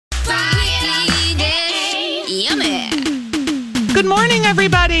Good morning,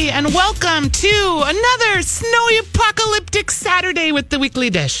 everybody, and welcome to another snowy apocalyptic Saturday with the Weekly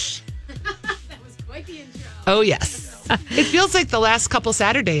Dish. That was quite the intro. Oh, yes. It feels like the last couple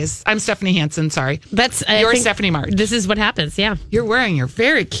Saturdays. I'm Stephanie Hansen, sorry. You're Stephanie March. This is what happens, yeah. You're wearing your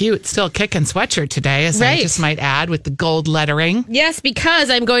very cute Still Kickin' sweatshirt today, as I just might add, with the gold lettering. Yes,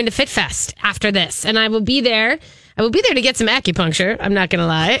 because I'm going to FitFest after this, and I will be there. I will be there to get some acupuncture. I'm not going to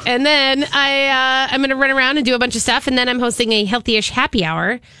lie. And then I'm going to run around and do a bunch of stuff. And then I'm hosting a Healthy-ish happy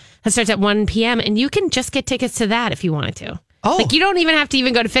hour that starts at 1 p.m. And you can just get tickets to that if you wanted to. Oh. Like, you don't even have to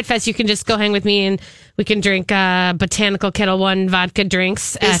even go to FitFest. You can just go hang with me and we can drink Botanical Kettle One vodka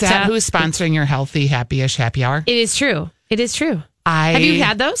drinks. Is that who's sponsoring your Healthy, Happy-ish happy hour? It is true. It is true. Have you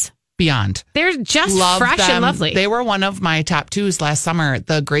had those? Beyond. They're just fresh and lovely. They were one of my top twos last summer,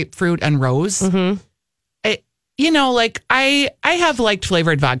 the grapefruit and rose. Mm-hmm. I have liked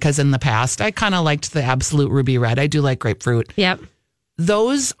flavored vodkas in the past. I kind of liked the Absolute Ruby Red. I do like grapefruit. Yep.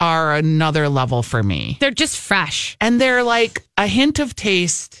 Those are another level for me. They're just fresh. And they're like a hint of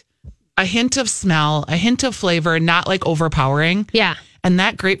taste, a hint of smell, a hint of flavor, not like overpowering. Yeah. And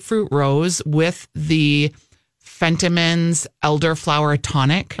that grapefruit rose with the Fentimans elderflower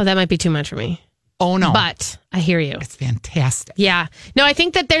tonic. Oh, that might be too much for me. Oh, no. But I hear you. It's fantastic. Yeah. No, I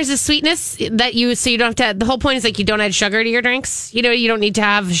think that there's a sweetness that so you don't have to, the whole point is like you don't add sugar to your drinks. You know, you don't need to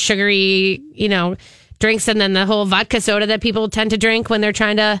have sugary, drinks. And then the whole vodka soda that people tend to drink when they're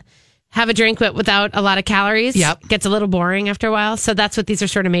trying to have a drink but without a lot of calories. Yep. Gets a little boring after a while. So that's what these are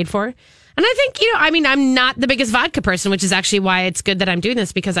sort of made for. And I think, I'm not the biggest vodka person, which is actually why it's good that I'm doing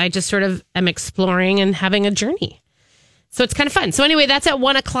this, because I just sort of am exploring and having a journey. So it's kind of fun. So anyway, that's at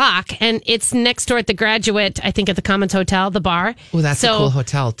 1:00, and it's next door at the Graduate, I think at the Commons Hotel, the bar. Oh, that's a cool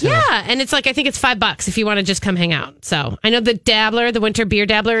hotel, too. Yeah, and it's I think it's $5 if you want to just come hang out. So I know the Dabbler, the Winter Beer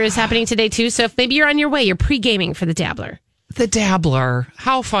Dabbler is happening today, too. So if maybe you're on your way, you're pre-gaming for the Dabbler. The Dabbler.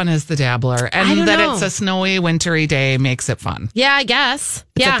 How fun is the Dabbler? And that it's a snowy, wintry day makes it fun. Yeah, I guess.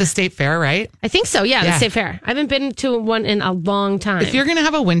 It's at the State Fair, right? I think so, yeah, the State Fair. I haven't been to one in a long time. If you're going to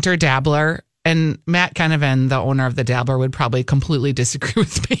have a winter Dabbler, and Matt Kenovan, the owner of the Dabbler, would probably completely disagree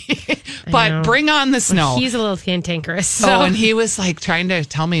with me. But bring on the snow. He's a little cantankerous. So. Oh, and he was trying to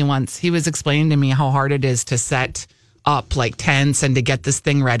tell me once, he was explaining to me how hard it is to set up tents and to get this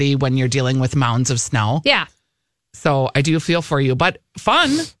thing ready when you're dealing with mounds of snow. Yeah. So I do feel for you, but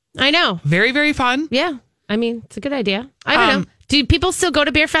fun. I know. Very, very fun. Yeah. I mean, it's a good idea. I don't know. Do people still go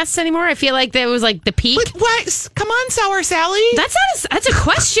to beer fests anymore? I feel like that was the peak. What? Come on, Sour Sally. That's a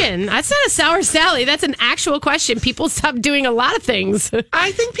question. That's not a Sour Sally. That's an actual question. People stopped doing a lot of things.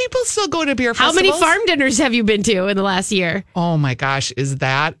 I think people still go to beer festivals. How many farm dinners have you been to in the last year? Oh my gosh, is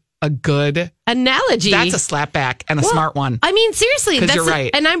that a good analogy? That's a slapback and a smart one. I mean, seriously, because you're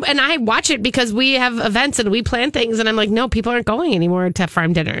right. And I watch it because we have events and we plan things, and I'm like, no, people aren't going anymore to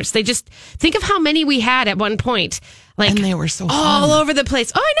farm dinners. They just think of how many we had at one point. And they were so all fun. over the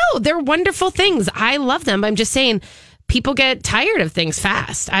place. Oh, I know. They're wonderful things. I love them. I'm just saying people get tired of things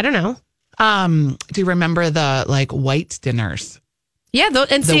fast. I don't know. Do you remember the white dinners? Yeah,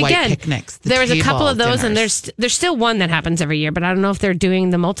 and see white again, picnics. There was a couple of those, dinners. and there's still one that happens every year, but I don't know if they're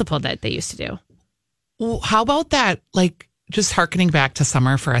doing the multiple that they used to do. Well, how about that? Just hearkening back to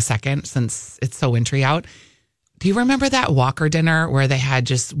summer for a second, since it's so wintry out. Do you remember that Walker dinner where they had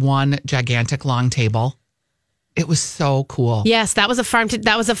just one gigantic long table? It was so cool. Yes, that was a farm.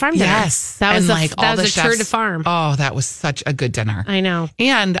 That was a farm dinner. Yes, that was all the a chefs, tour de farm. Oh, that was such a good dinner. I know.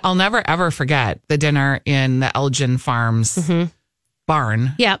 And I'll never ever forget the dinner in the Elgin Farms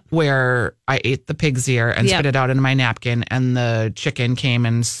barn. Yep. Where I ate the pig's ear and spit it out into my napkin, and the chicken came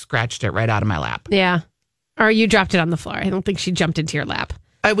and scratched it right out of my lap. Yeah, or you dropped it on the floor. I don't think she jumped into your lap.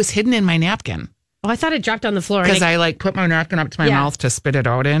 It was hidden in my napkin. Oh, I thought it dropped on the floor because I put my napkin up to my mouth to spit it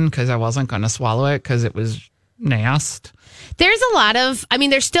out in because I wasn't going to swallow it because it was nasty. There's a lot of,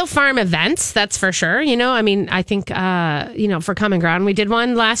 there's still farm events, that's for sure. I think, for Common Ground, we did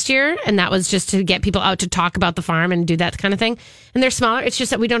one last year, and that was just to get people out to talk about the farm and do that kind of thing. And they're smaller. It's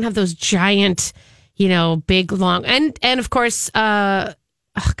just that we don't have those giant, big, long, and of course, what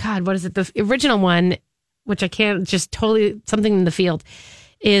is it? The original one, which I can't just totally, something in the field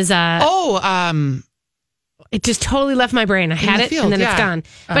is, it just totally left my brain. I had it and then it's gone.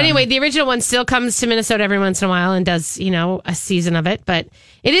 But anyway, the original one still comes to Minnesota every once in a while and does, a season of it. But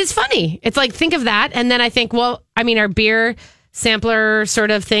it is funny. It's think of that. And then I think, our beer sampler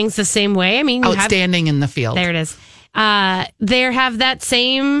sort of things the same way. Outstanding in the field. There it is. They have that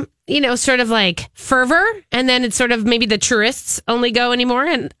same, sort of fervor. And then it's sort of maybe the tourists only go anymore.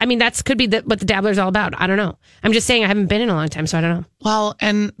 And that could be what the Dabbler's all about. I don't know. I'm just saying I haven't been in a long time, so I don't know. Well,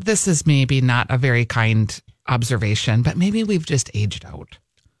 and this is maybe not a very kind observation, but maybe we've just aged out.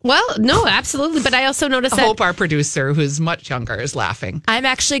 Well, no, absolutely. But I also noticed I that. hope our producer, who's much younger, is laughing. I'm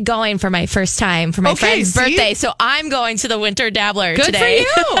actually going for my first time for my friend's birthday, so I'm going to the Winter Dabbler today.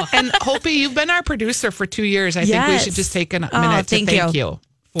 Good for you. And Hopi, you've been our producer for 2 years. I think we should just take a minute to thank you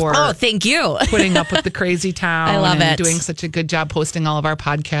for thank you. putting up with the crazy town. I love it. Doing such a good job posting all of our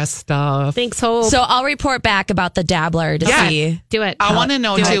podcast stuff. Thanks, Hope. So I'll report back about the Dabbler to see. Do it. I want to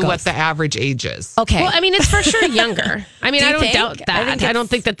know, how it too, goes. what the average age is. Okay. Well, I mean, it's for sure younger. I mean, Do I you don't think? doubt that. I don't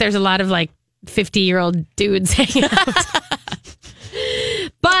think that there's a lot of like 50-year-old dudes hanging out.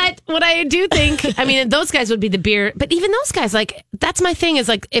 But what I do think, I mean, those guys would be the beer, but even those guys, like, that's my thing is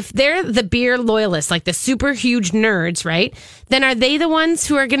like, if they're the beer loyalists, like the super huge nerds, right? Then are they the ones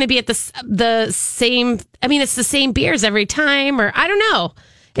who are going to be at the same, I mean, it's the same beers every time, or I don't know.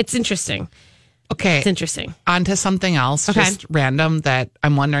 It's interesting. Okay. It's interesting. On to something else, just random, that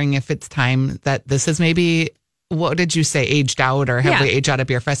I'm wondering if it's time that this is maybe, what did you say, aged out, or have we aged out of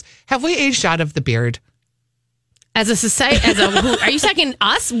Beer Fest? Have we aged out of the beard? As a society, are you talking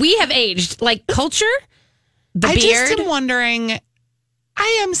us? We have aged, like culture, the I beard. just am wondering,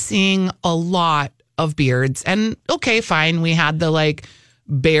 I am seeing a lot of beards, and okay, fine. We had the like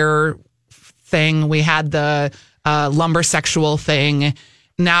bear thing. We had the lumbersexual thing.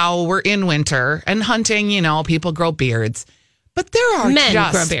 Now we're in winter and hunting, people grow beards. But there are men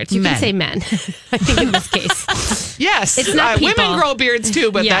just grow beards. You can say men, I think, in this case. Yes. It's not women people. grow beards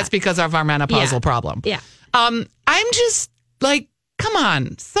too, but that's because of our menopausal Yeah. problem. Yeah. I'm just like, come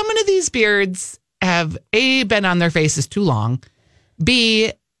on. Some of these beards have A, been on their faces too long.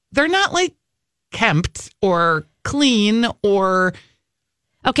 B, they're not like kempt or clean or.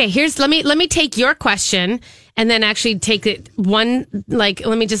 Okay, let me take your question and then actually take it one, like,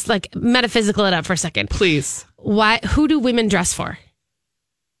 let me just like metaphysical it up for a second. Please. Who do women dress for?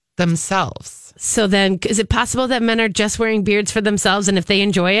 Themselves. So then, is it possible that men are just wearing beards for themselves, and if they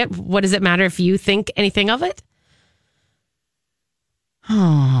enjoy it, what does it matter if you think anything of it?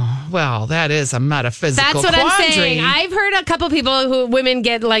 Oh, well, that is a metaphysical That's what quandary. I'm saying. I've heard a couple people who women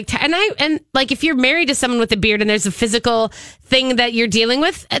get like, and like if you're married to someone with a beard and there's a physical thing that you're dealing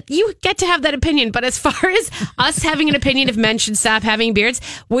with, you get to have that opinion. But as far as us having an opinion if men should stop having beards,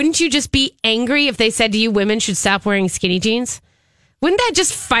 wouldn't you just be angry if they said to you, women should stop wearing skinny jeans? Wouldn't that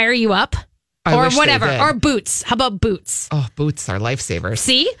just fire you up? I Or wish they whatever. did. Or boots. How about boots? Oh, boots are lifesavers.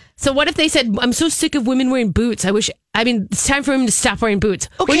 See? So what if they said, I'm so sick of women wearing boots. It's time for women to stop wearing boots.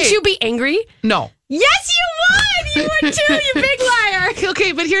 Okay. Wouldn't you be angry? No. Yes, you would. You would too, you big liar.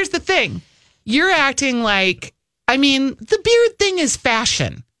 Okay, but here's the thing. You're acting like, the beard thing is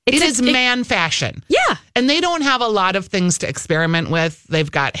fashion. It is man fashion. Yeah. And they don't have a lot of things to experiment with. They've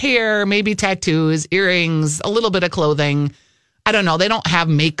got hair, maybe tattoos, earrings, a little bit of clothing. I don't know. They don't have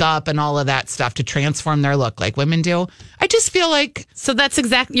makeup and all of that stuff to transform their look like women do. I just feel like So that's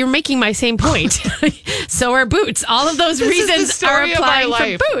exactly, you're making my same point. So are boots. All of those this reasons is the story are of our applying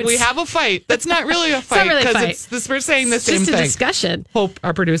life. for boots. We have a fight. That's not really a fight not really a fight. we're saying the It's same just a thing. discussion. Hope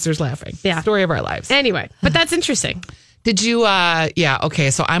our producer's laughing. Yeah. Story of our lives. Anyway, but that's interesting. Did you,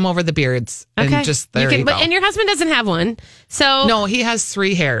 okay, so I'm over the beards. Okay. And just, there you go. And your husband doesn't have one. So No, he has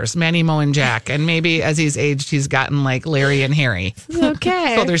 3 hairs, Manny, Mo, and Jack. And maybe as he's aged, he's gotten like Larry and Harry.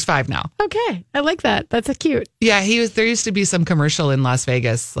 okay. So there's 5 now. Okay. I like that. That's a cute. Yeah, there used to be some commercial in Las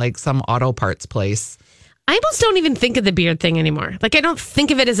Vegas, like some auto parts place. I almost don't even think of the beard thing anymore. Like, I don't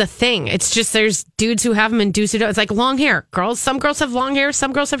think of it as a thing. It's just there's dudes who have them and dudes who don't. It's like long hair. Some girls have long hair.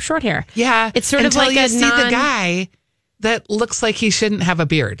 Some girls have short hair. Yeah. It's sort of until like you a see the guy that looks like he shouldn't have a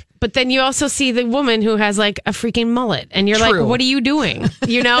beard. But then you also see the woman who has like a freaking mullet, and you're True. like, "What are you doing?"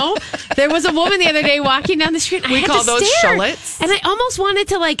 You know, there was a woman the other day walking down the street. And I We had call to those stare, shullets. and I almost wanted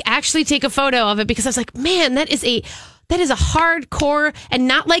to like actually take a photo of it because I was like, "Man, that is a hardcore and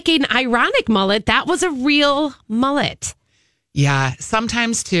not like an ironic mullet. That was a real mullet." Yeah.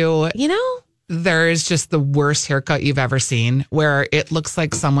 Sometimes too, You know, there's just the worst haircut you've ever seen where it looks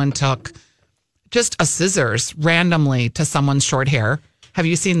like someone took just a scissors randomly to someone's short hair. Have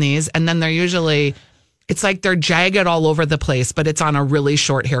you seen these? And then it's like they're jagged all over the place, but it's on a really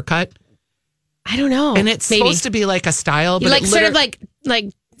short haircut. I don't know, And it's maybe. supposed to be like a style, but like it sort of like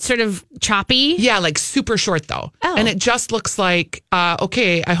sort of choppy. yeah, like super short though. Oh. And it just looks like,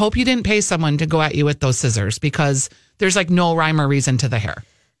 okay, I hope you didn't pay someone to go at you with those scissors because there's like no rhyme or reason to the hair.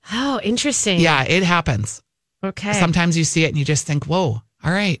 Oh, interesting. Yeah, it happens. Okay. Sometimes you see it and you just think, whoa,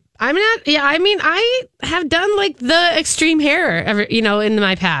 all right. I'm not. Yeah, I mean, I have done like the extreme hair, in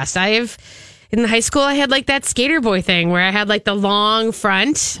my past. I have in high school, I had like that skater boy thing where I had like the long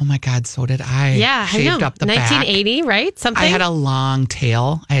front. Oh my God, so did I. Yeah, Shaved I know. up the 1980, back. right? Something. I had a long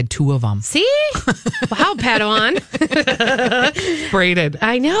tail. I had 2 of them. See? Wow, Padawan. Braided.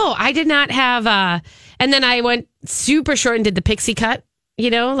 I know. I did not have, and then I went super short and did the pixie cut.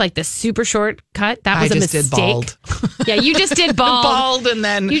 Like the super short cut. That was a mistake. Did bald. Yeah, you just did bald. Bald, and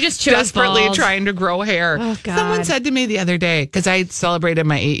then you just chose desperately bald. trying to grow hair. Oh, God. Someone said to me the other day, because I celebrated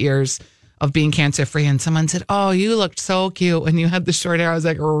my 8 years of being cancer free, and someone said, "Oh, you looked so cute when you had the short hair." I was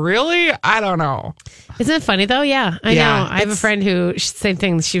like, "Really? I don't know." Isn't it funny though? Yeah, I know. I have a friend who same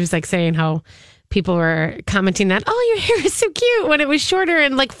thing. She was like saying how people were commenting that, "Oh, your hair is so cute," when it was shorter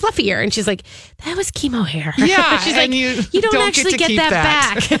and like fluffier. And she's like, "That was chemo hair." Yeah. She's like, you don't actually get that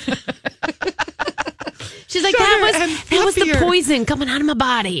back. She's like, that was the poison coming out of my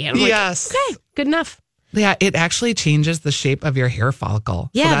body. And I'm yes. Like, okay, good enough. Yeah, it actually changes the shape of your hair follicle.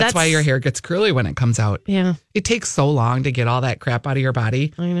 Yeah, so that's why your hair gets curly when it comes out. Yeah. It takes so long to get all that crap out of your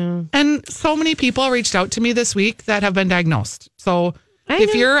body. I know. And so many people reached out to me this week that have been diagnosed. So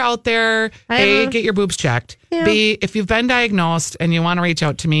if you're out there, A, get your boobs checked. Yeah. B, if you've been diagnosed and you want to reach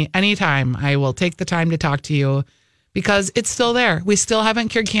out to me anytime, I will take the time to talk to you because it's still there. We still haven't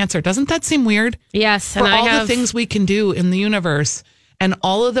cured cancer. Doesn't that seem weird? Yes. For all the things we can do in the universe and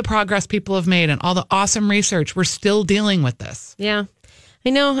all of the progress people have made and all the awesome research, we're still dealing with this. Yeah. I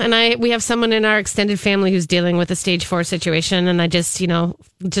know. And we have someone in our extended family who's dealing with a stage 4 situation. And I just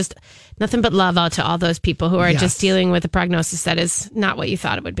nothing but love out to all those people who are just dealing with a prognosis that is not what you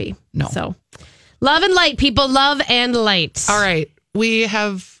thought it would be. No. So love and light, people. Love and light. All right. We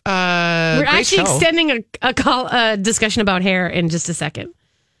have we're actually extending a discussion about hair in just a second.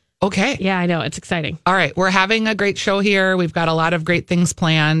 Okay. Yeah, I know. It's exciting. All right. We're having a great show here. We've got a lot of great things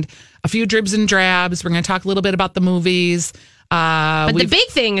planned. A few dribs and drabs. We're going to talk a little bit about the movies. But the big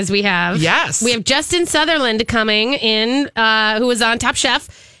thing is we have Justin Sutherland coming in, who was on Top Chef,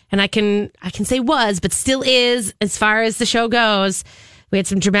 and I can say was, but still is as far as the show goes. We had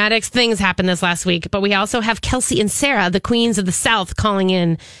some dramatic things happen this last week, but we also have Kelsey and Sarah, the queens of the South, calling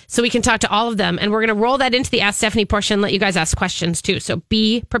in, so we can talk to all of them, and we're going to roll that into the Ask Stephanie portion, let you guys ask questions too. So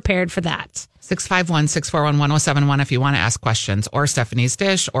be prepared for that. 651-641-1071 if you want to ask questions, or Stephanie's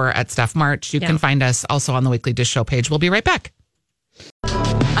Dish, or at Steph March. You can find us also on the Weekly Dish Show page. We'll be right back.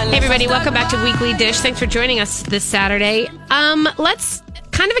 Hey everybody, welcome back to Weekly Dish. Thanks for joining us this Saturday. Let's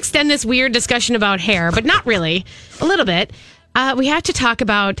kind of extend this weird discussion about hair, but not really. A little bit. We have to talk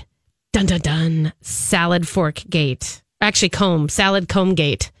about salad fork gate. Actually, salad comb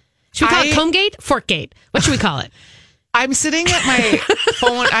gate. Should we call it comb gate? Fork gate. What should we call it? I'm sitting at my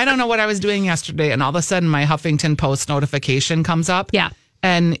phone. I don't know what I was doing yesterday, and all of a sudden my Huffington Post notification comes up. Yeah.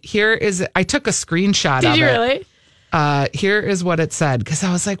 And I took a screenshot of it. Did you really? Here is what it said, because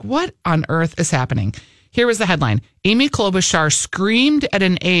I was like, what on earth is happening? Here was the headline. Amy Klobuchar screamed at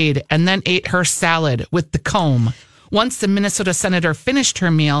an aide and then ate her salad with the comb. Once the Minnesota senator finished her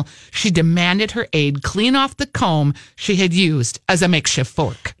meal, she demanded her aide clean off the comb she had used as a makeshift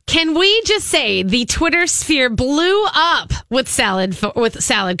fork. Can we just say the Twitter sphere blew up with salad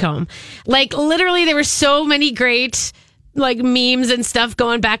comb? Like literally, there were so many great memes and stuff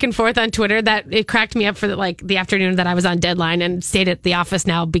going back and forth on Twitter that it cracked me up for the afternoon that I was on deadline and stayed at the office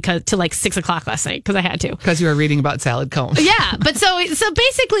now till 6 o'clock last night because I had to. Because you were reading about salad comb. Yeah, but so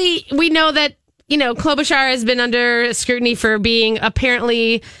basically we know that Klobuchar has been under scrutiny for being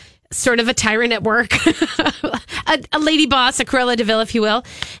apparently sort of a tyrant at work, a lady boss, a Cruella de Vil, if you will.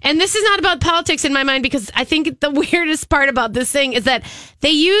 And this is not about politics in my mind, because I think the weirdest part about this thing is that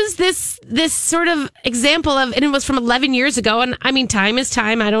they use this sort of example of, and it was from 11 years ago. And I mean, time is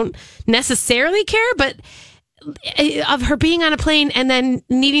time. I don't necessarily care, but of her being on a plane and then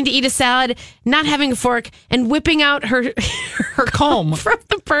needing to eat a salad, not having a fork, and whipping out her comb from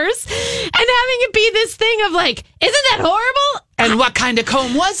the purse and having it be this thing of isn't that horrible? And what kind of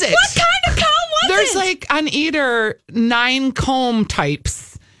comb was it? What kind of comb was it? There's on Eater 9 comb types.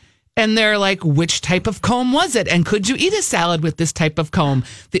 And they're like, which type of comb was it? And could you eat a salad with this type of comb?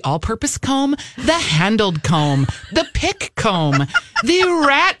 The all-purpose comb, the handled comb, the pick comb, the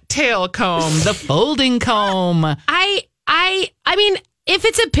rat tail comb, the folding comb. I mean, if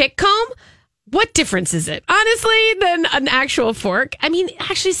it's a pick comb, what difference is it, honestly, than an actual fork? I mean,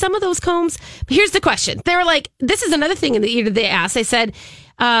 actually, some of those combs, here's the question. They were like, this is another thing in the Eater they asked. They said,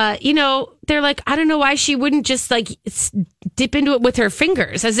 they're like, I don't know why she wouldn't just dip into it with her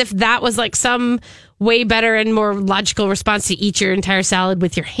fingers, as if that was some way better and more logical response to eat your entire salad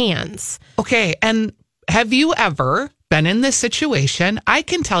with your hands. Okay. And have you ever been in this situation? I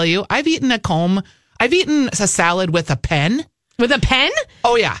can tell you, I've eaten a salad with a pen. With a pen?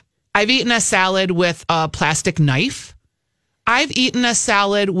 Oh, yeah. I've eaten a salad with a plastic knife. I've eaten a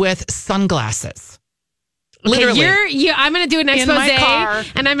salad with sunglasses. Literally. I'm going to do an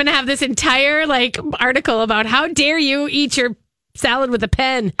expose and I'm going to have this entire article about how dare you eat your salad with a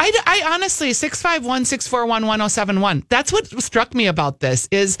pen. I honestly, 651-641-1071. That's what struck me about this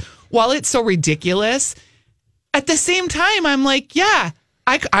is while it's so ridiculous, at the same time, I'm like, yeah,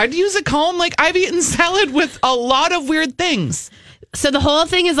 I'd use a comb. Like I've eaten salad with a lot of weird things. So the whole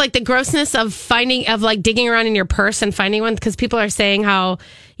thing is the grossness of digging around in your purse and finding one because people are saying how,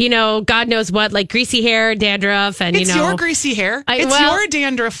 God knows what, greasy hair, dandruff, and it's your greasy hair. It's your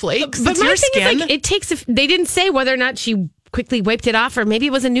dandruff flakes. But my your thing skin. Is it takes. They didn't say whether or not she quickly wiped it off, or maybe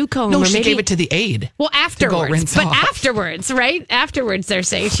it was a new comb. No, or she maybe, gave it to the aide. Well, afterwards, but off. Afterwards, right? Afterwards, they're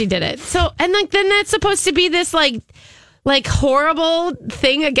saying she did it. So, and then that's supposed to be this horrible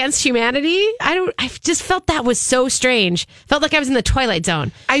thing against humanity. I just felt that was so strange. Felt like I was in the Twilight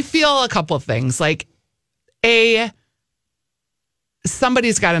Zone. I feel a couple of things.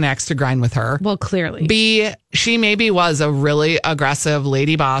 Somebody's got an axe to grind with her. Well, clearly. B, she maybe was a really aggressive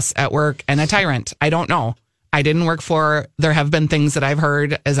lady boss at work and a tyrant. I don't know. I didn't work for her. There have been things that I've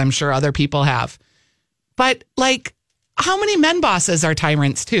heard, as I'm sure other people have. But how many men bosses are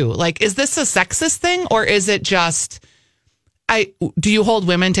tyrants too? Is this a sexist thing or is it just... do you hold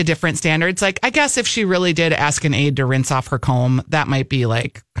women to different standards? I guess if she really did ask an aide to rinse off her comb, that might be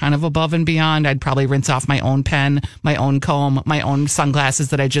kind of above and beyond. I'd probably rinse off my own pen, my own comb, my own sunglasses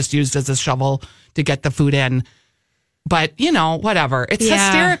that I just used as a shovel to get the food in. But, whatever. It's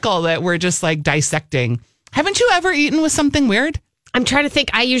hysterical that we're just dissecting. Haven't you ever eaten with something weird? I'm trying to think.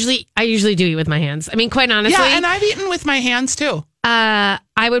 I usually do eat with my hands. I mean, quite honestly. Yeah, and I've eaten with my hands too. I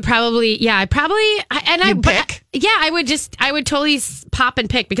would probably, pick? I would totally pop and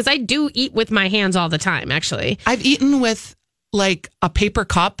pick because I do eat with my hands all the time, actually. I've eaten with a paper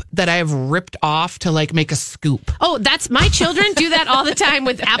cup that I have ripped off to make a scoop. Oh, my children do that all the time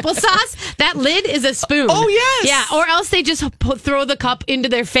with applesauce. That lid is a spoon. Oh, yes. Yeah, or else they just throw the cup into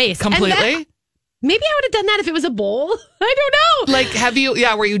their face. Completely. Maybe I would have done that if it was a bowl. I don't know. Have you,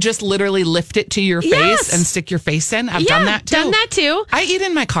 where you just literally lift it to your face and stick your face in? I've done that too. I eat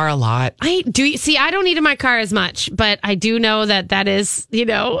in my car a lot. I don't eat in my car as much, but I do know that is,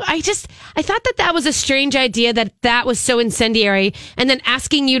 I thought that was a strange idea that was so incendiary. And then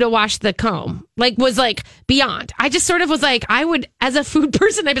asking you to wash the comb, was beyond. I just sort of was I would, as a food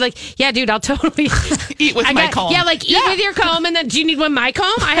person, I'd be yeah, dude, I'll totally eat with my comb. Yeah, eat with your comb. And then, do you need my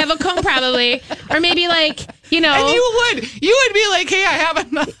comb? I have a comb probably. Or maybe And you would be hey, I have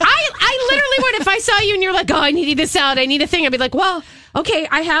enough. I literally would if I saw you and you're oh, I need a salad, I need a thing. I'd be well, okay,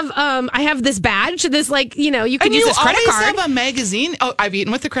 I have this badge, this you can use this credit card. You always have a magazine. Oh, I've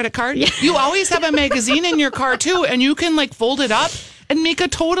eaten with the credit card. Yeah. You always have a magazine in your car too, and you can fold it up and make a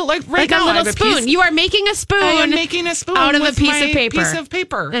total right now. A little spoon. You are making a spoon. I am making a spoon out of a piece of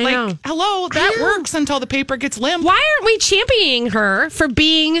paper. I know. Hello, that works until the paper gets limp. Why aren't we championing her for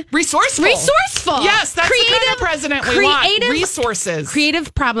being resourceful? Yes, that's the kind of president we want. Resources.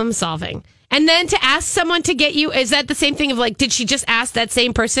 Creative problem solving. And then to ask someone to get you, is that the same thing of did she just ask that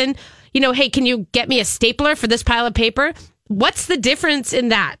same person, hey, can you get me a stapler for this pile of paper? What's the difference in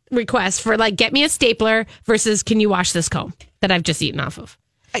that request for get me a stapler versus can you wash this comb that I've just eaten off of?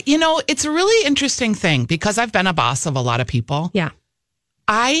 It's a really interesting thing because I've been a boss of a lot of people. Yeah.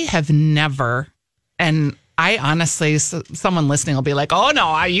 I have never, and I honestly, someone listening will be oh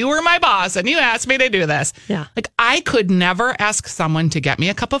no, you were my boss and you asked me to do this. Yeah. I could never ask someone to get me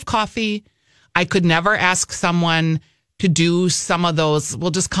a cup of coffee. I could never ask someone to do some of those,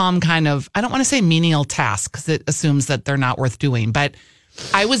 we'll just call them kind of, I don't want to say menial tasks because it assumes that they're not worth doing, but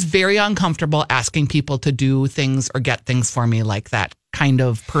I was very uncomfortable asking people to do things or get things for me like that kind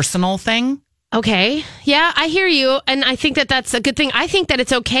of personal thing. Okay. Yeah, I hear you. And I think that that's a good thing. I think that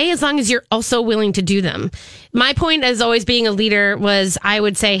it's okay as long as you're also willing to do them. My point as always being a leader was I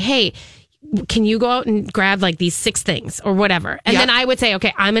would say, hey, can you go out and grab these 6 things or whatever? And then I would say,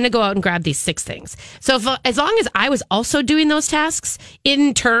 okay, I'm going to go out and grab these 6 things. So as long as I was also doing those tasks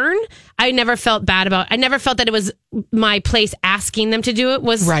in turn, I never felt bad I never felt that it was my place asking them to do it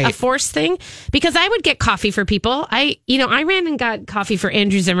was a forced thing because I would get coffee for people. I ran and got coffee for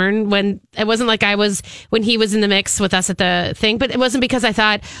Andrew Zimmern when it wasn't when he was in the mix with us at the thing, but it wasn't because I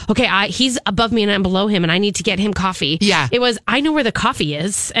thought, okay, he's above me and I'm below him and I need to get him coffee. Yeah. It was, I know where the coffee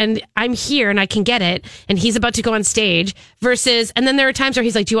is and I'm here and I can get it and he's about to go on stage versus, and then there are times where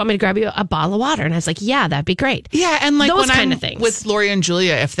he's do you want me to grab you a bottle of water? And I was yeah, that'd be great. Yeah. And those when kind I'm of things. With Lori and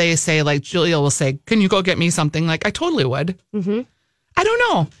Julia, if they say Julia will say, can you go get me something? I totally would. Mm-hmm. I don't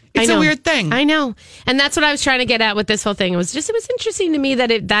know. It's a weird thing. I know. And that's what I was trying to get at with this whole thing. It was interesting to me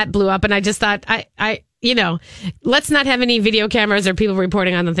that that blew up. And I just thought, let's not have any video cameras or people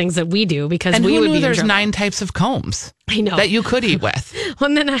reporting on the things that we do because and we would be in there's trouble. 9 types of combs. I know. That you could eat with.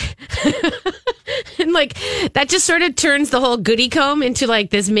 And then and like that just sort of turns the whole goodie comb into like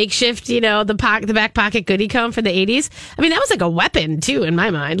this makeshift, the back pocket goodie comb for the 80s. I mean, that was like a weapon too in my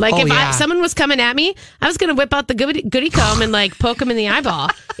mind. Like if someone was coming at me, I was going to whip out the goodie comb and like poke them in the eyeball.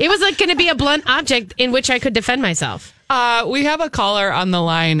 It was like going to be a blunt object in which I could defend myself. We have a caller on the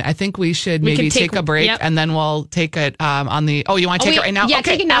line. I think we should maybe take a break and then we'll take it on the. Oh, you want to take it right now? Yeah,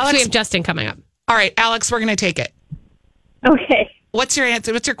 okay, take it now. Alex, we have Justin coming up. All right, Alex, we're going to take it. Okay. What's your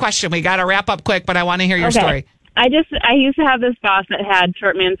answer? What's your question? We got to wrap up quick, but I want to hear your story. I used to have this boss that had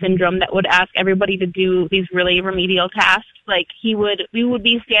short man syndrome that would ask everybody to do these really remedial tasks. Like we would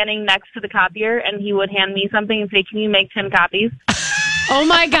be standing next to the copier and he would hand me something and say, "Can you make 10 copies?" Oh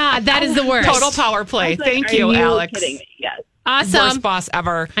my God, that is the worst. Total power play. Thank you, Alex. Kidding me? Yes. Awesome. Worst boss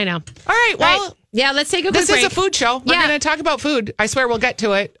ever. I know. All right. Well, yeah, let's take a quick break. This is a food show. We're going to talk about food. I swear we'll get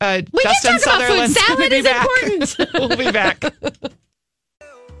to it. We Justin can talk about food. Salad is important. We'll be back.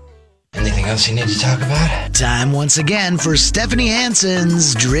 Anything else you need to talk about? Time once again for Stephanie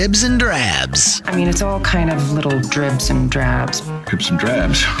Hansen's Dribs and Drabs. I mean, it's all kind of little dribs and drabs. Dribs and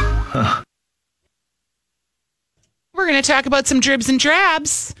drabs? Huh. We're going to talk about some dribs and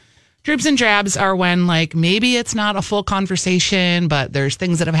drabs. Dribs and drabs are when, like, maybe it's not a full conversation, but there's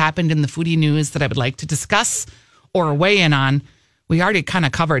things that have happened in the foodie news that I would like to discuss or weigh in on. We already kind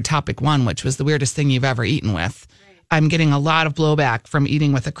of covered topic 1, which was the weirdest thing you've ever eaten with. I'm getting a lot of blowback from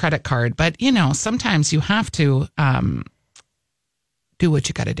eating with a credit card, but, sometimes you have to do what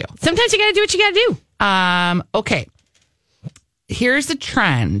you got to do. Sometimes you got to do what you got to do. Okay. Here's a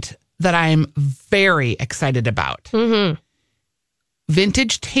trend that I'm very excited about. Mm-hmm.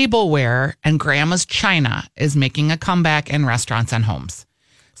 Vintage tableware and grandma's china is making a comeback in restaurants and homes.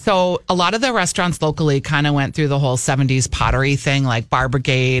 So a lot of the restaurants locally kind of went through the whole 70s pottery thing, like Bar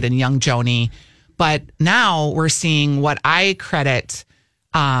Brigade and Young Joni. But now we're seeing what I credit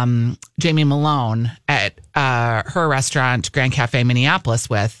Jamie Malone at her restaurant, Grand Cafe Minneapolis,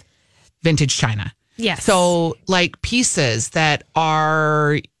 with vintage china. Yes. So like pieces that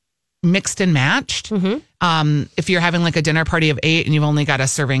are mixed and matched. Mm-hmm. If you're having like a dinner party of 8 and you've only got a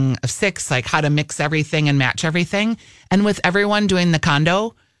serving of 6, like how to mix everything and match everything. And with everyone doing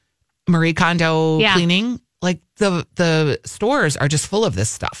the Marie Kondo cleaning, like the stores are just full of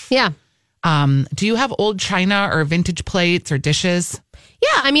this stuff. Yeah. Do you have old china or vintage plates or dishes?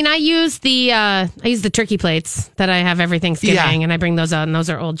 Yeah, I mean, I use the turkey plates that I have every Thanksgiving, and I bring those out, and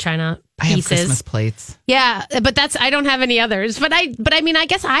those are old china pieces. I have Christmas plates. Yeah, but I don't have any others. But I mean, I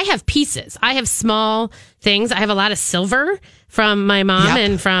guess I have pieces. I have small things. I have a lot of silver from my mom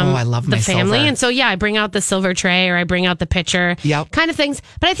and from I love the my family, silver. and so I bring out the silver tray or I bring out the pitcher, kind of things.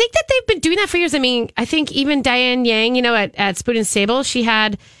 But I think that they've been doing that for years. I mean, I think even Diane Yang, at Spoon and Stable, she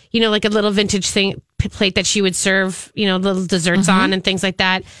had like a little vintage plate that she would serve, little desserts on and things like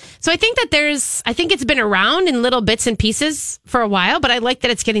that. So I think that it's been around in little bits and pieces for a while, but I like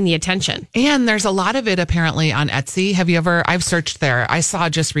that it's getting the attention. And there's a lot of it apparently on Etsy. I've searched there. I saw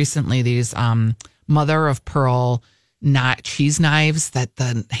just recently these mother of pearl cheese knives that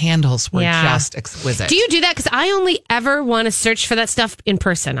the handles were just exquisite. Do you do that? Because I only ever want to search for that stuff in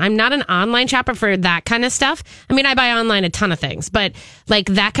person. I'm not an online shopper for that kind of stuff. I mean, I buy online a ton of things, but like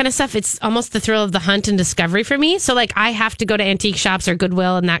that kind of stuff, it's almost the thrill of the hunt and discovery for me. So like I have to go to antique shops or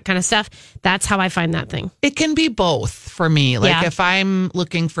Goodwill and that kind of stuff. That's how I find that thing. It can be both for me. Like if I'm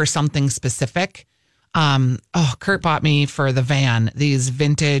looking for something specific, Kurt bought me for the van these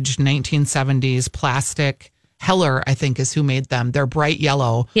vintage 1970s plastic. Heller, I think, is who made them. They're bright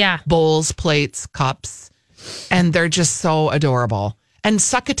yellow. Yeah. Bowls, plates, cups. And they're just so adorable. And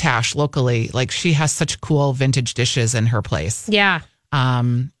Succotash locally, like she has such cool vintage dishes in her place. Yeah.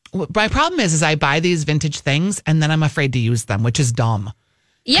 My problem is I buy these vintage things and then I'm afraid to use them, which is dumb.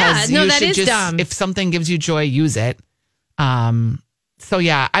 Yeah, no, that is dumb. If something gives you joy, use it. So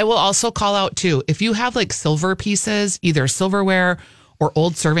yeah, I will also call out too, if you have like silver pieces, either silverware or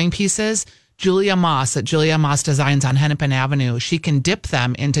old serving pieces, Julia Moss at Julia Moss Designs on Hennepin Avenue, she can dip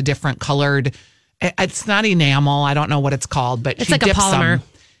them into different colored, it's not enamel, I don't know what it's called, but it's she like dips a polymer. them.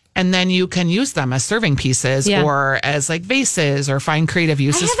 And then you can use them as serving pieces or as like vases or find creative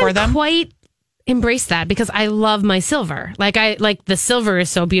uses for them. I haven't quite embraced that because I love my silver. Like the silver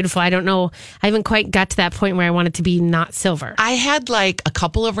is so beautiful. I don't know. I haven't quite got to that point where I want it to be not silver. I had like a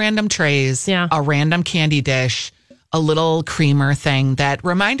couple of random trays, a random candy dish, a little creamer thing that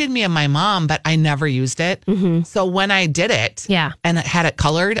reminded me of my mom, but I never used it. Mm-hmm. So when I did it and had it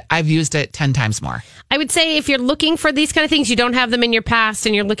colored, I've used it 10 times more. I would say if you're looking for these kind of things, you don't have them in your past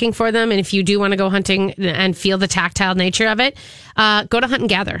and you're looking for them. And if you do want to go hunting and feel the tactile nature of it, go to Hunt and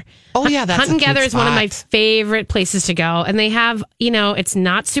Gather. Oh, yeah. That's Hunt and Gather is one of my favorite places to go. And they have, it's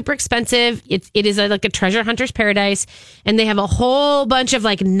not super expensive. It is like a treasure hunter's paradise. And they have a whole bunch of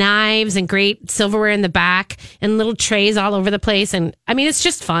like knives and great silverware in the back and little trays all over the place. And I mean, it's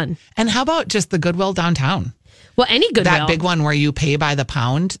just fun. And how about just the Goodwill downtown? Well, any Goodwill. That big one where you pay by the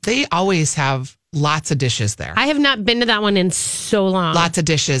pound, they always have lots of dishes there. I have not been to that one in so long. Lots of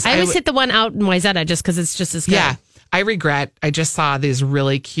dishes. I always hit the one out in Wayzata just because it's just as good. Yeah. I regret, I just saw these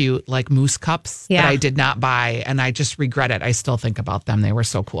really cute like moose cups that I did not buy, and I just regret it. I still think about them. They were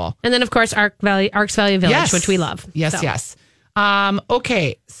so cool. And then, of course, Arks Valley Village, which we love. Yes.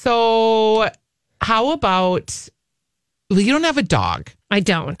 Okay. So how about, well, you don't have a dog. I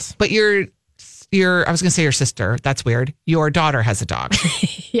don't. But I was going to say your sister. That's weird. Your daughter has a dog.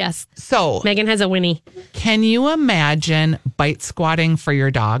 Yes. So Megan has a Winnie. Can you imagine bite squatting for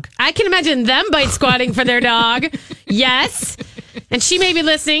your dog? I can imagine them bite squatting for their dog. Yes. And she may be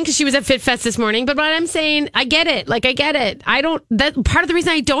listening because she was at Fit Fest this morning. But what I'm saying, I get it. Like, I get it. Part of the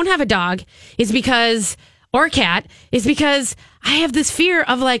reason I don't have a dog or a cat is because I have this fear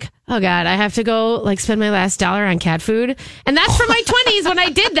of like, oh God, I have to go like spend my last dollar on cat food. And that's from my 20s when I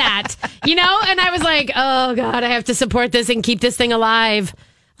did that, and I was like, oh God, I have to support this and keep this thing alive.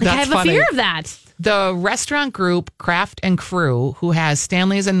 Like, I have a fear of that. The restaurant group Craft and Crew, who has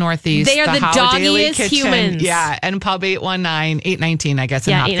Stanley's in Northeast, they are the doggiest humans. Yeah, and Pub 819, I guess,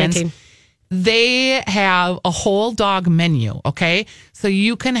 in Hopkins. 819. They have a whole dog menu, okay? So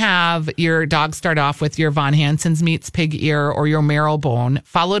you can have your dog start off with your Von Hansen's meats pig ear or your marrow bone,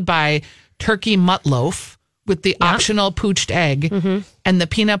 followed by turkey mutt loaf with the optional poached egg and the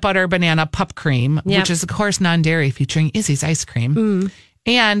peanut butter banana pup cream, which is, of course, non-dairy, featuring Izzy's ice cream.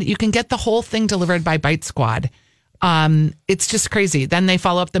 And you can get the whole thing delivered by Bite Squad. It's just crazy. Then they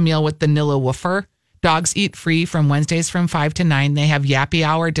follow up the meal with the Nilla Woofer. Dogs eat free from Wednesdays from 5 to 9. They have Yappy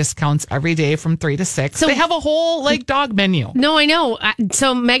Hour discounts every day from 3 to 6. So they have a whole dog menu. No, I know.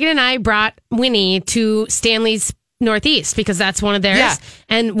 So Megan and I brought Winnie to Stanley's Northeast because that's one of theirs. Yeah.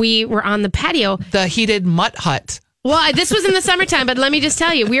 And we were on the patio. The heated mutt hut. Well, this was in the summertime, but let me just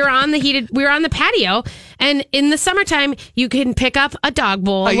tell you, we were on the patio, and in the summertime, you can pick up a dog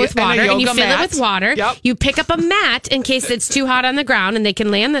bowl with water, and you fill it with water. Yep. You pick up a mat in case it's too hot on the ground, and they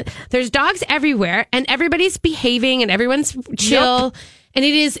can lay on there's dogs everywhere, and everybody's behaving, and everyone's chill, and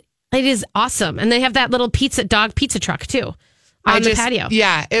it is awesome. And they have that little dog pizza truck, too. On the patio.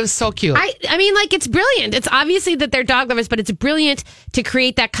 Yeah, it was so cute. I mean, like, it's brilliant. It's obviously that they're dog lovers, but it's brilliant to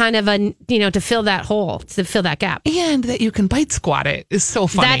create that kind of to fill that hole, to fill that gap. And that you can bite squat it is so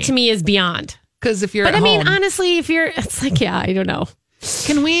funny. That to me is beyond. Because if you're at home, honestly, it's like, I don't know.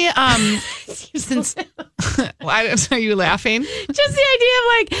 Can we, since, are you laughing? Just the idea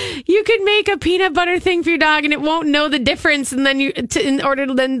of like, you could make a peanut butter thing for your dog and it won't know the difference. And then in order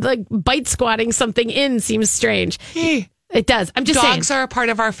to then like bite squatting something in seems strange. Hey. It does. I'm just saying. Dogs are a part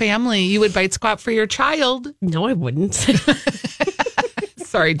of our family. You would bite squat for your child. No, I wouldn't.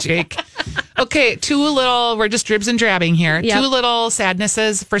 Sorry, Jake. Okay, we're just dribs and drabbing here. Yep. 2 little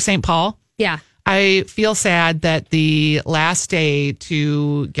sadnesses for St. Paul. Yeah. I feel sad that the last day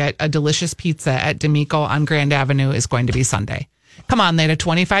to get a delicious pizza at D'Amico on Grand Avenue is going to be Sunday. Come on, they had a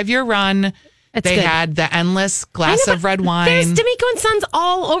 25-year run. They had the endless glass of red wine. There's D'Amico and Sons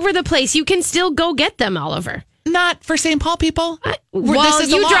all over the place. You can still go get them all over. Not for St. Paul people. Well,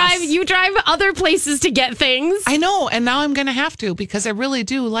 you drive other places to get things. I know, and now I'm going to have to because I really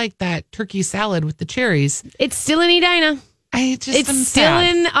do like that turkey salad with the cherries. It's still in Edina. It's still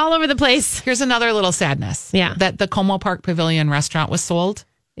in all over the place. Here's another little sadness. Yeah, that the Como Park Pavilion restaurant was sold.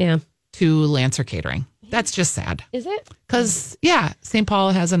 Yeah, to Lancer Catering. That's just sad. Is it? Because St.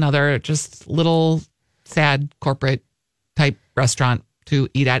 Paul has another just little sad corporate type restaurant to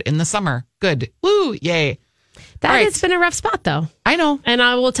eat at in the summer. Good. Woo! Yay. That has been a rough spot, though. I know. And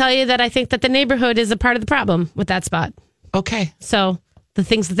I will tell you that I think that the neighborhood is a part of the problem with that spot. Okay. So the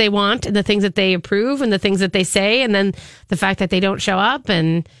things that they want and the things that they approve and the things that they say and then the fact that they don't show up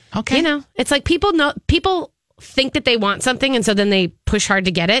and, it's like people think that they want something and so then they push hard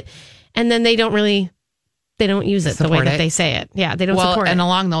to get it and then they don't use it the way that they say it. Yeah, they don't support it. And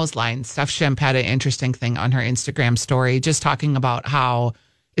along those lines, Steph Shemp had an interesting thing on her Instagram story just talking about how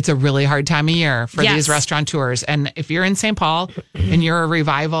it's a really hard time of year for these restaurateurs. And if you're in St. Paul and you're a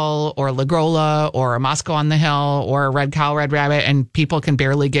Revival or La Grolla or a Moscow on the Hill or a Red Cow, Red Rabbit, and people can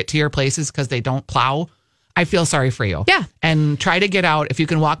barely get to your places because they don't plow, I feel sorry for you. Yeah. And try to get out. If you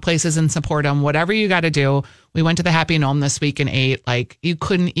can walk places and support them, whatever you got to do. We went to the Happy Gnome this week and ate. Like, you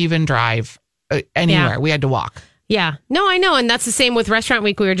couldn't even drive anywhere. Yeah. We had to walk. Yeah. No, I know. And that's the same with Restaurant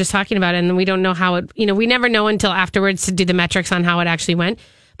Week we were just talking about. And we don't know how it, we never know until afterwards to do the metrics on how it actually went.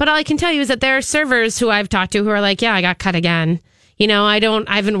 But all I can tell you is that there are servers who I've talked to who are like, yeah, I got cut again. I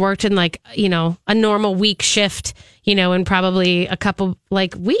haven't worked in like, a normal week shift, in probably a couple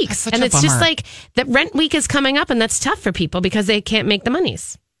like weeks. And it's just like that rent week is coming up and that's tough for people because they can't make the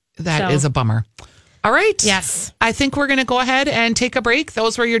monies. That is a bummer. All right. Yes. I think we're going to go ahead and take a break.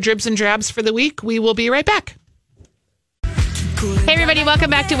 Those were your dribs and drabs for the week. We will be right back. Hey, everybody. Welcome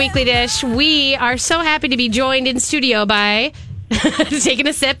back to Weekly Dish. We are so happy to be joined in studio by taking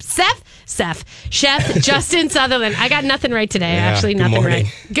a sip. Chef Justin Sutherland. I got nothing right today. Yeah, Actually, good nothing morning.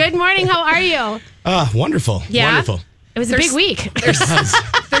 right. Good morning. How are you? Wonderful. Yeah? Wonderful. It was a big week.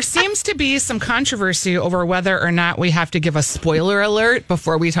 There seems to be some controversy over whether or not we have to give a spoiler alert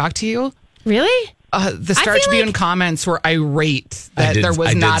before we talk to you. Really? The Star Tribune comments were irate that there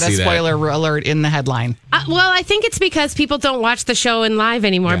was not a spoiler alert in the headline. Well, I think it's because people don't watch the show in live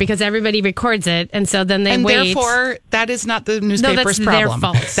anymore because everybody records it, and so then they wait. And therefore, that is not the newspaper's that's problem.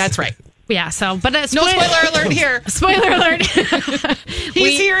 their fault. That's right. Yeah, so, but no spoiler alert here. Spoiler alert.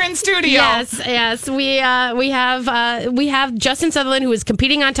 He's here in studio. Yes. We have Justin Sutherland, who is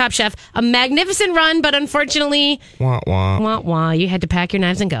competing on Top Chef. A magnificent run, but unfortunately, you had to pack your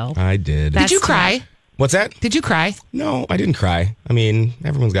knives and go. I did. Did you cry? What's that? Did you cry? No, I didn't cry. I mean,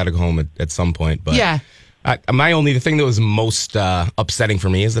 everyone's got to go home at some point, but yeah. The thing that was most upsetting for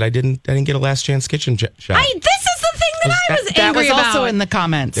me is that I didn't get a Last Chance Kitchen shot. This is the thing that I was angry about. That was about. also in the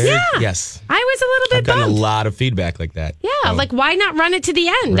comments. Yes. I was a little bit I've gotten bummed. a lot of feedback like that. Yeah, like why not run it to the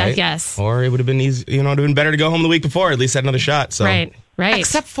end, right? I guess. Or it would have been easy, it would have been better to go home the week before, at least had another shot. So. Right.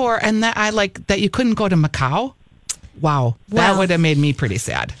 Except for, and that I like that you couldn't go to Macau. Wow. That would have made me pretty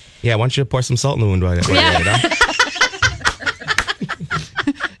sad. Yeah, why don't you pour some salt in the wound while you're at it, huh?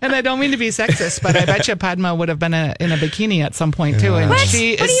 And I don't mean to be sexist, but I bet you Padma would have been in a bikini at some point too. And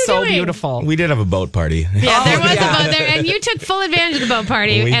she is so beautiful. We did have a boat party. Yeah, there was a boat there, and you took full advantage of the boat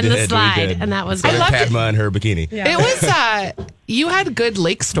party the slide, and that was good. I loved Padma in her bikini. Yeah. It was. You had good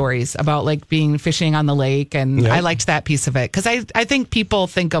lake stories about like being fishing on the lake, and I liked that piece of it because I think people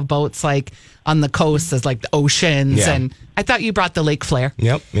think of boats like on the coast as like the oceans, and I thought you brought the lake flair.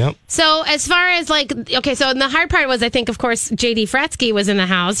 Yep. So as far as so the hard part was, I think, of course, JD Fratsky was in the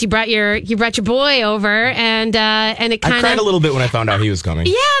house. You brought your boy over, and it kind of. I cried a little bit when I found out he was coming.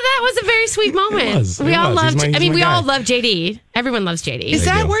 Yeah, that was a very sweet moment. We all loved. We all love JD. Everyone loves JD. Is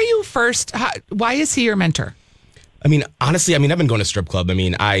that where you first? Why is he your mentor? I mean, honestly, I've been going to strip club. I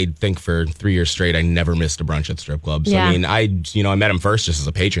mean, I think for 3 years straight, I never missed a brunch at strip clubs. Yeah. I mean, I met him first just as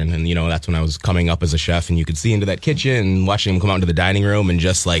a patron, and that's when I was coming up as a chef, and you could see into that kitchen and watching him come out into the dining room, and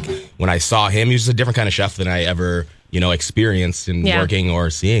just like when I saw him, he was just a different kind of chef than I ever experienced in working or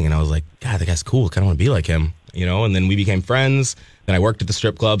seeing, and I was like, God, that guy's cool. Kind of want to be like him, And then we became friends. Then I worked at the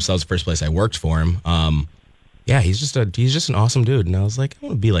strip club, so that was the first place I worked for him. Yeah, he's just an awesome dude, and I was like, I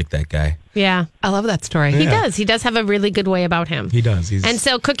want to be like that guy. Yeah, I love that story. He does. He does have a really good way about him. He does. And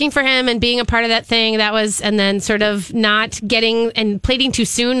so cooking for him and being a part of that thing, and then sort of not getting and plating too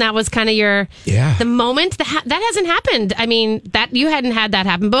soon. That was kind of the moment that hasn't happened. I mean, that you hadn't had that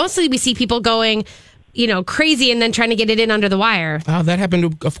happen. Mostly we see people going, crazy and then trying to get it in under the wire. Oh, that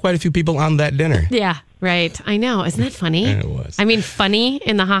happened to quite a few people on that dinner. Yeah. Right. I know. Isn't that funny? And it was. I mean, funny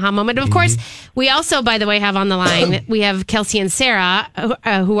in the haha moment. Of course, we also, by the way, have on the line, we have Kelsey and Sarah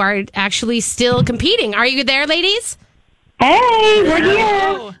who are actually still competing. Are you there, ladies? Hey, we're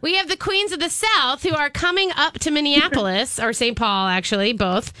here. We have the Queens of the South who are coming up to Minneapolis, or St. Paul, actually,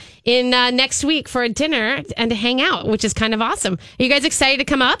 both, in next week for a dinner and to hang out, which is kind of awesome. Are you guys excited to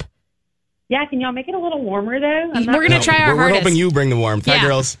come up? Yeah, can y'all make it a little warmer, though? We're going to try our hardest. We're hoping you bring the warmth. Hi,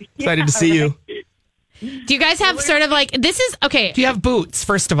 girls. Excited to see you. Do you guys have sort of like, this is, okay. Do you have boots,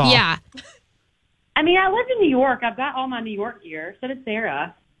 first of all? Yeah. I mean, I lived in New York. I've got all my New York gear. So did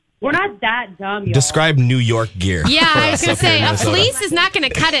Sarah. We're not that dumb, y'all. Describe New York gear. Yeah, I was going to say, a fleece is not going to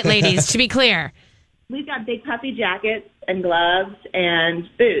cut it, ladies, to be clear. We've got big puffy jackets and gloves and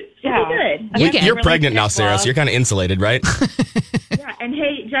boots. Yeah. Good. You're pregnant now, Sarah, so you're kind of insulated, right? Yeah, and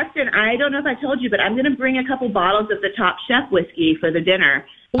hey, Justin, I don't know if I told you, but I'm going to bring a couple bottles of the Top Chef whiskey for the dinner.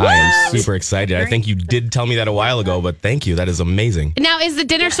 I am super excited. I think you did tell me that a while ago, but thank you. That is amazing. Now, is the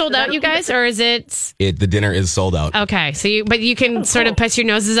dinner sold out, you guys, or is it? The dinner is sold out. Okay, so you can sort of put your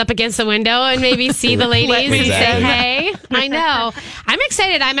noses up against the window and maybe see the ladies and say, "Hey, I know." I'm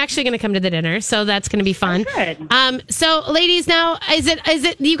excited. I'm actually going to come to the dinner, so that's going to be fun. So, ladies, now is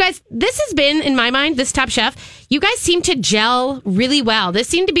it you guys? This has been in my mind. This Top Chef, you guys seem to gel really well. This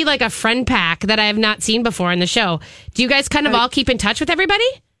seemed to be like a friend pack that I have not seen before in the show. Do you guys kind of all keep in touch with everybody?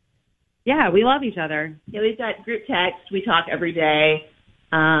 Yeah, we love each other. Yeah, we've got group text. We talk every day,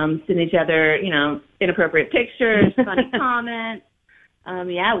 send each other, inappropriate pictures, funny comments.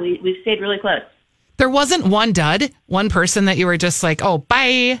 We've stayed really close. There wasn't one person that you were just like, oh,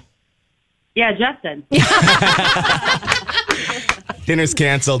 bye. Yeah, Justin. Dinner's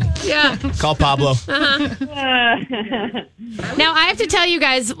canceled. Yeah. Call Pablo. Now, I have to tell you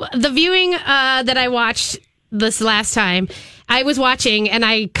guys, the viewing that I watched this last time, I was watching and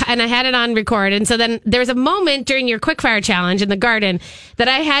I had it on record. And so then there was a moment during your quickfire challenge in the garden that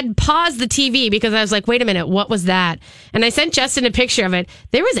I had paused the TV because I was like, wait a minute, what was that? And I sent Justin a picture of it.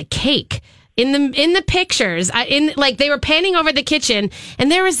 There was a cake in the pictures. They were panning over the kitchen,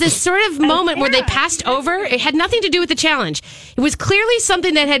 and there was this sort of moment where they passed over. It had nothing to do with the challenge. It was clearly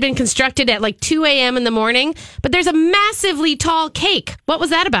something that had been constructed at like 2 a.m. in the morning, but there's a massively tall cake. What was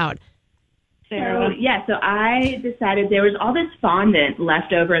that about? So I decided there was all this fondant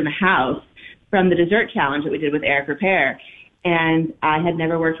left over in the house from the dessert challenge that we did with Eric Repair. And I had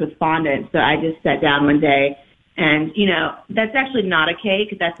never worked with fondant, so I just sat down one day and, that's actually not a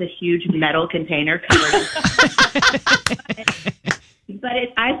cake. That's a huge metal container covered in But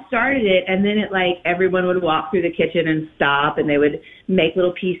I started it, and then everyone would walk through the kitchen and stop, and they would make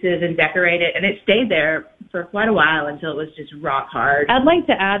little pieces and decorate it, and it stayed there for quite a while until it was just rock hard. I'd like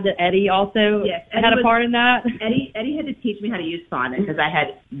to add that Eddie also had a part in that. Eddie had to teach me how to use fondant because I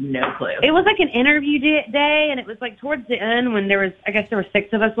had no clue. It was like an interview day, and it was like towards the end when there were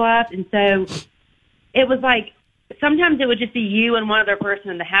 6 of us left, and so it was like sometimes it would just be you and one other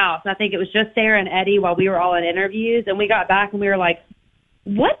person in the house. I think it was just Sarah and Eddie while we were all in interviews, and we got back and we were like,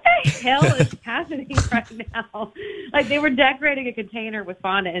 what the hell is happening right now? They were decorating a container with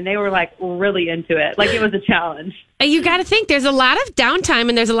fondant, and they were really into it. It was a challenge. You got to think there's a lot of downtime,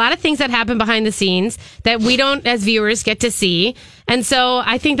 and there's a lot of things that happen behind the scenes that we don't, as viewers, get to see. And so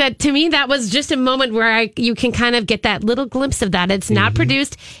I think that, to me, that was just a moment where you can kind of get that little glimpse of that. It's not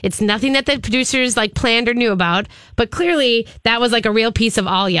produced. It's nothing that the producers planned or knew about. But clearly, that was a real piece of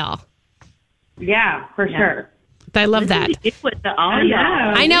all y'all. Yeah, for sure. I love that.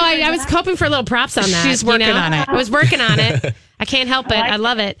 I know. I was hoping for a little props on that. She's working on it. I was working on it. I can't help it. I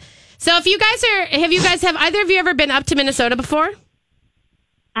love it. So if you guys have either of you ever been up to Minnesota before?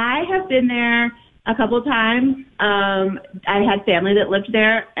 I have been there a couple of times. I had family that lived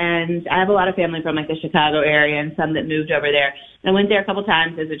there, and I have a lot of family from the Chicago area and some that moved over there. And I went there a couple of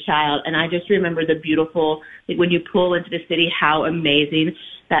times as a child, and I just remember the beautiful, when you pull into the city, how amazing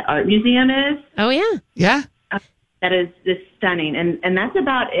that art museum is. Oh, yeah. Yeah. That is just stunning. And that's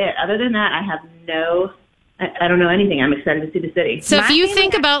about it. Other than that, I don't know anything. I'm excited to see the city. So if you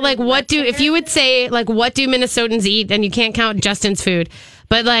think about what do Minnesotans eat, and you can't count Justin's food,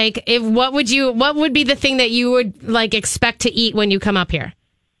 but what would be the thing that you would expect to eat when you come up here?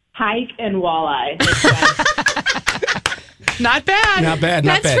 Hike and walleye. Not bad. Not bad.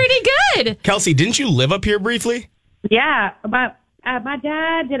 That's pretty good. Kelsey, didn't you live up here briefly? Yeah, my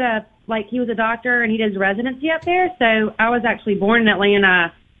dad did he was a doctor and he did his residency up there. So I was actually born in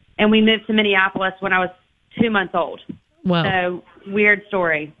Atlanta, and we moved to Minneapolis when I was 2 months old. Wow. So weird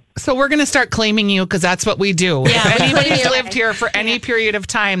story. So we're going to start claiming you because that's what we do. Yeah, if anybody's lived here for any period of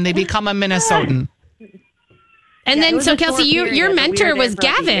time, they become a Minnesotan. And then, so Kelsey, your mentor was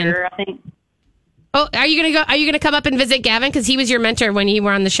Gavin. Year, I think. Oh, are you going to go? Are you going to come up and visit Gavin because he was your mentor when you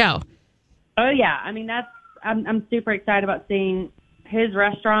were on the show? Oh yeah, I mean I'm super excited about seeing his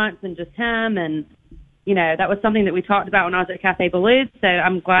restaurants and just him, and that was something that we talked about when I was at Cafe Baloo. So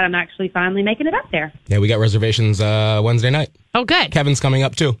I'm glad I'm actually finally making it up there. Yeah, we got reservations Wednesday night. Oh, good. Kevin's coming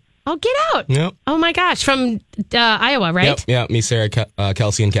up too. Oh, get out. Yep. Oh my gosh, from Iowa, right? Yep. Yeah, me, Sarah,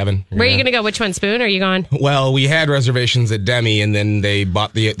 Kelsey, and Kevin. Where are you going to go? Which one, Spoon? Or are you going? Well, we had reservations at Demi, and then they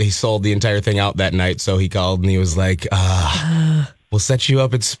sold the entire thing out that night. So he called and he was like, we'll set you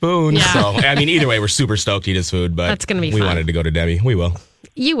up at Spoon. Yeah. So, either way, we're super stoked to eat his food, but that's going to be we fun. wanted to go to Demi. We will.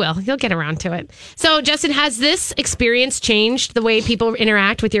 You will. You'll get around to it. So, Justin, has this experience changed the way people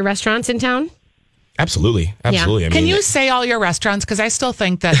interact with your restaurants in town? Absolutely. I mean, can you say all your restaurants? Because I still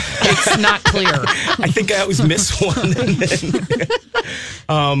think that it's not clear. I think I always miss one.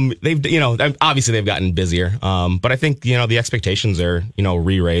 They've, obviously they've gotten busier. But I think, the expectations are,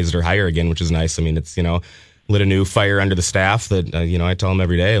 re-raised or higher again, which is nice. I mean, it's, lit a new fire under the staff that, I tell them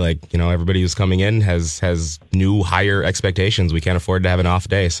every day, everybody who's coming in has new higher expectations. We can't afford to have an off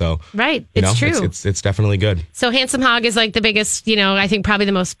day. So, right. It's true. It's definitely good. So Handsome Hog is like the biggest, I think probably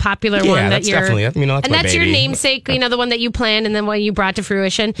the most popular one that that's you're. Definitely, that's and that's your namesake, the one that you planned and then one you brought to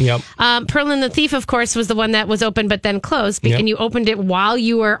fruition. Yep. Pearl and the Thief, of course, was the one that was open but then closed. And you opened it while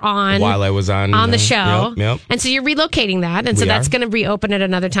you were While I was on the show. Yep. And so you're relocating that. And so that's going to reopen at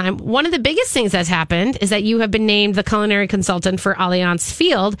another time. One of the biggest things that's happened is that you have been named the culinary consultant for Allianz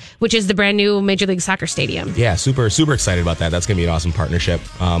Field, which is the brand new Major League Soccer stadium. Yeah, super excited about that. That's going to be an awesome partnership.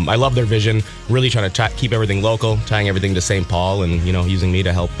 I love their vision, really trying to keep everything local, tying everything to St. Paul and, using me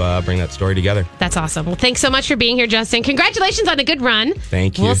to help bring that story together. That's awesome. Well, thanks so much for being here, Justin. Congratulations on a good run.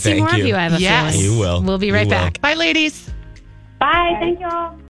 Thank you. We'll see more of you, I have a feeling. You will. We'll be right back. Bye, ladies. Bye. Thank you all.